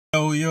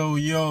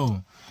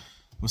Yo.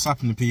 What's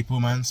happening, people,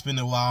 man? It's been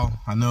a while.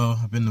 I know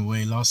I've been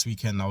away. Last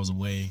weekend I was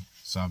away.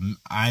 So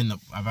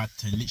I've had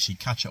to literally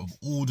catch up with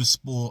all the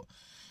sport.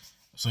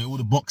 So all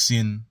the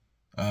boxing,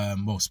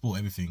 sport,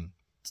 everything.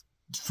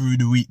 Through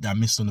the week that I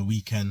missed on the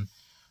weekend.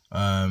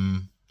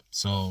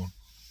 So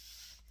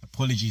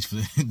apologies for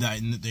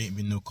that. There ain't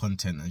been no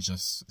content. I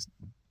just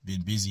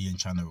been busy and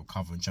trying to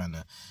recover and trying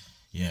to,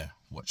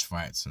 watch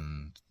fights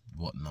and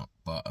whatnot.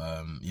 But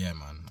yeah,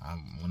 man, I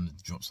want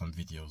to drop some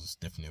videos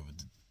definitely over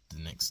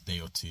the next day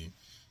or two,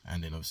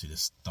 and then obviously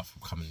there's stuff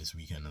coming this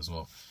weekend as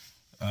well.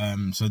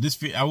 So this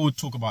video, I will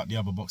talk about the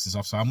other boxes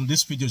after. So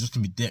this video is just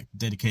gonna be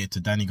dedicated to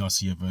Danny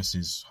Garcia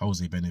versus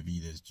Jose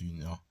Benavidez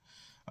Jr.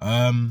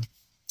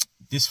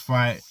 This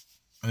fight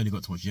I only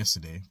got to watch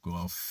yesterday.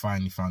 I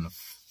finally found a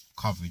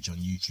coverage on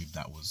YouTube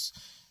that was,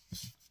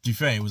 to be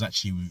fair, it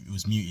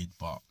was muted,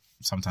 but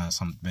sometimes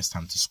the best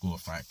time to score a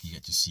fight, you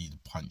get to see the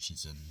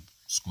punches and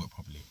score it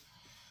properly.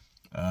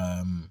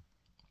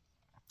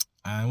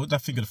 And what did I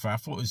think of the fight? I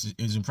thought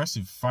it was an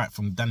impressive fight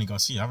from Danny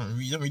Garcia.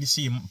 You don't really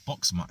see him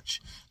box much.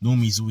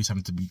 Normally he's always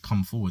having to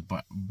come forward,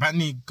 but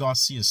Danny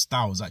Garcia's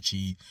style is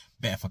actually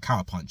better for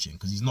counter punching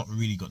because he's not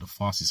really got the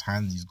fastest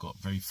hands. He's got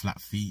very flat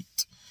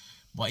feet,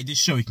 but he did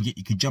show he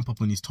can jump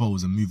up on his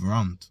toes and move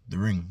around the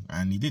ring,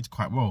 and he did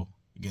quite well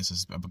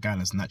against a guy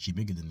that's naturally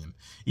bigger than him.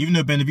 Even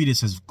though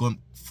Benavidez has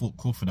fought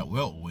Crawford at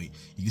welterweight,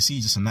 you can see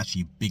he's just a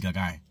naturally bigger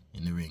guy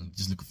in the ring.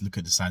 Just look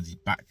at the size of his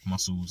back,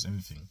 muscles,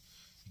 everything.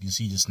 You can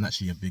see just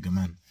naturally a bigger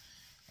man.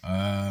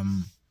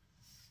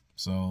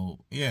 So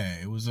yeah,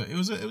 it was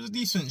a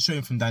decent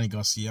showing from Danny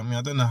Garcia. I mean,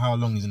 I don't know how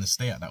long he's gonna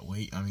stay at that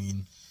weight. I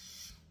mean,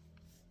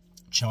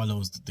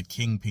 Charlo's the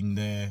kingpin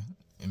there.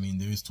 I mean,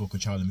 there is talk of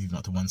Charlo moving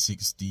up to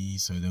 160,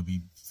 so there'll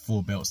be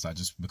 4 belts that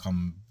just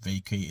become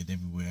vacated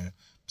everywhere.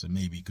 So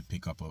maybe he could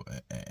pick up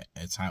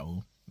a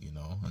title, you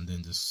know, and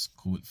then just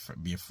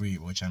be a free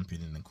world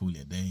champion and then call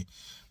it a day.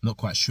 Not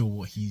quite sure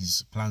what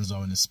his plans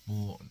are in the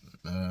sport.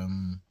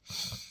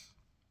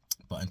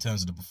 But in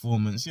terms of the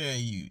performance, yeah,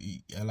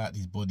 I like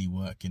his body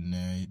work in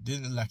there. It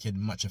didn't look like he had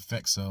much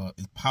effect, so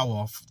his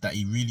power that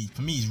he really,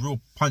 for me, his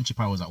real punchy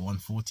power was at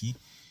 140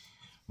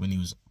 when he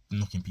was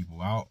knocking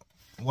people out.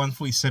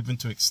 147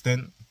 to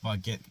extent,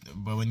 but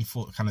when he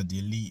fought kind of the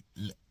elite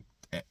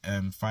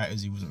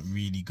fighters, he wasn't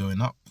really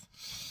going up.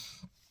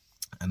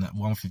 And at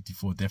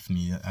 154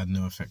 definitely had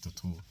no effect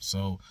at all.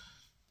 So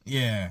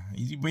yeah,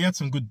 we had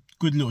some good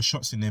little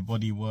shots in their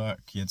body work.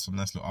 He had some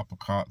nice little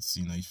uppercuts.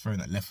 You know, he's throwing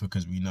that left hook,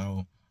 as we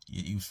know.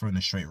 He was throwing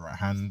a straight right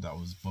hand that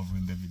was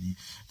bothering Benavidez.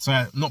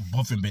 So not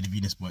bothering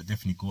Benavidez, but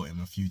definitely caught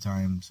him a few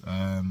times.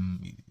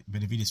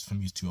 Benavidez, for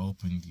me, was too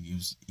open. It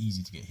was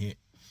easy to get hit.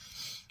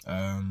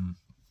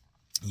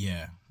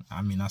 Yeah,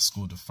 I mean, I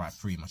scored the fight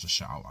pretty much a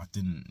shutout. I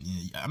didn't,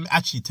 I'm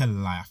actually telling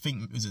a lie. I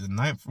think, was it the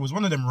 9th? It was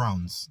one of them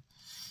rounds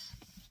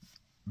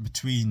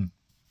between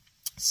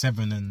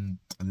 7 and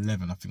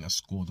 11. I think I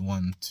scored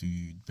 1 to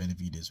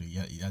Benavidez,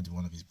 where he had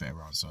one of his better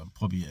rounds. So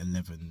probably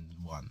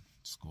 11-1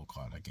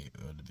 scorecard I gave.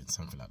 It would have been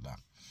something like that.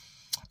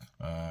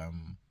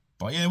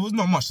 But yeah, it was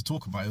not much to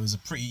talk about. It was a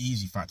pretty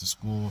easy fight to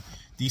score.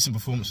 Decent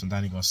performance from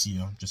Danny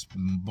Garcia, just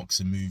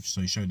boxing moves.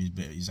 So he showed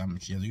his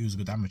amateur. He was a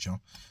good amateur,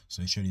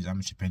 so he showed his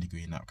amateur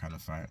pedigree in that kind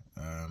of fight.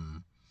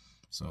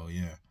 So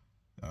yeah,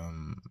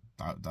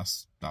 that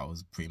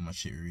was pretty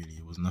much it. Really,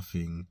 it was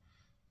nothing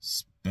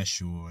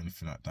special or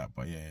anything like that.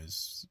 But yeah,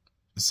 it's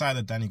the side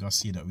of Danny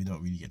Garcia that we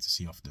don't really get to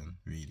see often.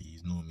 Really,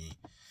 he's normally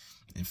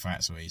in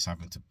fights where he's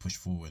having to push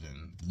forward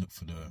and look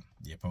for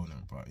the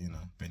opponent, but you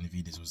know,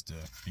 Benavidez was the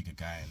bigger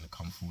guy and the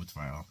come forward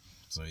fighter,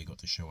 so he got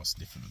to show us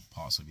different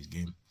parts of his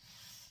game.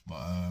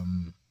 But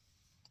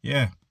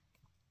yeah,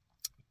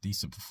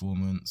 decent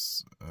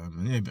performance.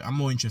 Yeah, but I'm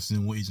more interested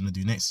in what he's gonna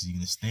do next. Is he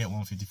gonna stay at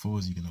 154?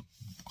 Is he gonna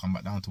come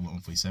back down to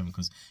 147?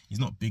 Because he's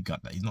not big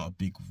at that. He's not a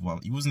big. Well,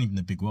 he wasn't even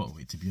a big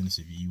welterweight, to be honest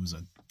with you. He was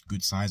a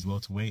good sized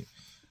welterweight.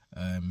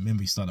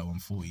 Remember, he started at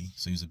 140,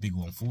 so he was a big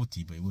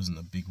 140, but he wasn't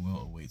a big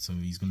welterweight, so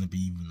he's going to be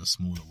even a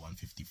smaller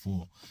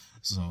 154.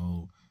 So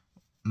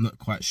I'm not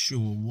quite sure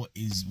what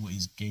his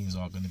gains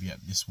are going to be at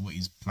this, what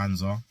his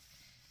plans are.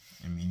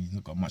 I mean, he's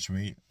not got much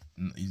weight,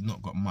 he's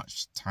not got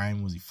much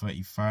time. Was he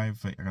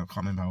 35? I can't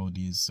remember how old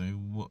he is. So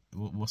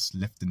what's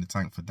left in the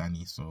tank for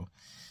Danny? So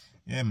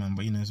yeah, man.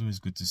 But you know, it's always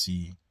good to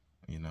see,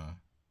 you know,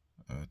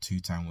 a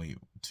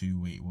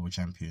two-weight world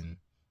champion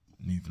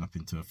moving up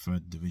into a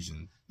 3rd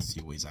division to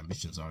see what his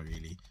ambitions are.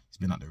 Really, he's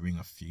been at the ring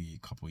a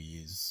couple of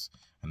years.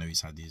 I know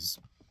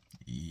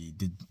he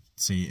did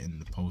say it in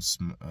the post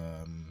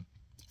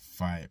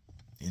fight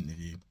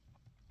interview,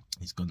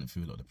 he's gone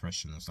through a lot of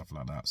depression and stuff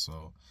like that,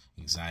 so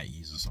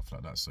anxieties and stuff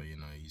like that. So you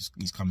know,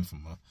 he's coming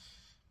from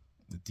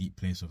the deep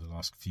place of the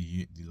last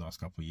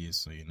couple of years.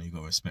 So you know, you got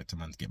to respect a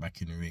man to get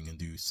back in the ring and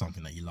do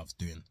something that he loves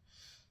doing,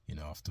 you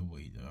know, after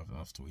what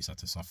he's had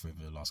to suffer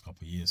over the last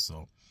couple of years.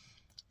 So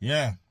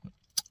yeah,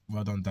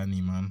 well done,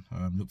 Danny, man.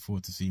 Look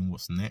forward to seeing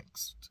what's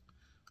next.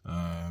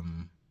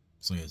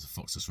 So yeah, there's a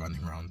fox just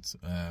running around.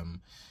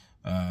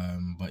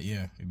 But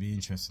yeah, it'd be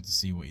interesting to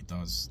see what he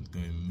does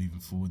moving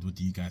forward. What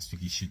do you guys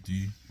think he should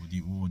do? What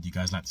do you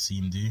guys like to see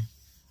him do?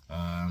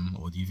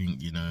 Or do you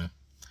think, you know,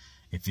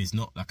 if it's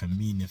not like a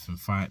meaningful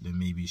fight, then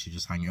maybe you should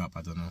just hang it up?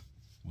 I don't know.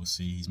 We'll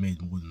see. He's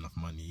made more than enough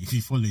money. If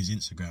you follow his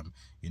Instagram,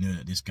 you know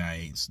that this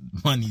guy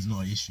money's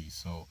not an issue.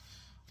 So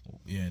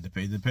yeah,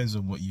 it depends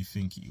on what you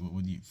think.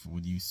 What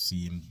do you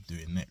see him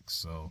doing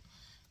next? So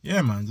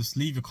yeah, man, just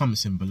leave your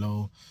comments in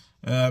below.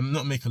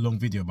 Not make a long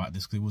video about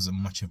this because it wasn't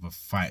much of a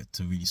fight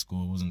to really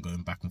score. It wasn't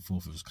going back and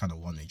forth. It was kind of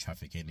one-way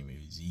traffic anyway.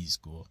 It was an easy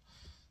score.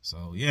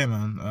 So yeah,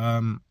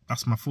 man.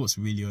 That's my thoughts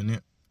really on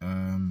it.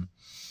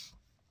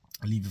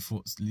 Leave your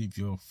thoughts, leave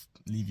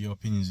your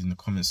opinions in the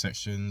comment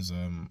sections.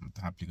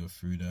 I'd happily go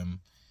through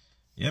them.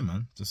 Yeah,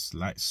 man. Just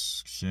like,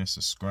 share,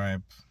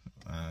 subscribe,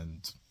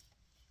 and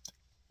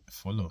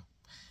follow.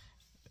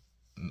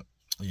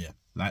 Yeah,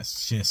 like,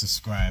 share,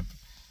 subscribe,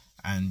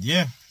 and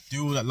yeah,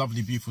 do all that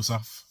lovely, beautiful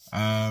stuff.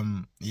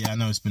 Yeah, I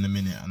know it's been a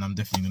minute, and I'm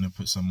definitely gonna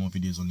put some more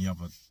videos on the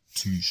other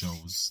 2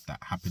 shows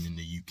that happen in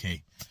the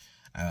UK.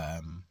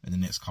 In the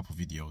next couple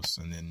videos,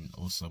 and then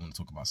also I'm gonna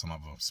talk about some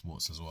other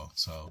sports as well.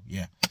 So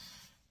yeah.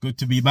 Good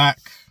to be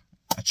back.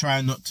 I try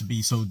not to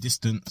be so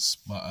distant,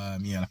 but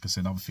yeah, like I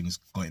said, other things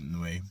got in the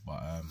way.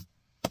 But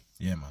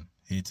yeah, man,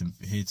 here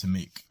to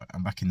make.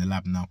 I'm back in the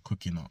lab now,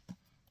 cooking up.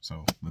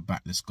 So we're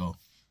back. Let's go.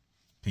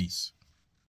 Peace.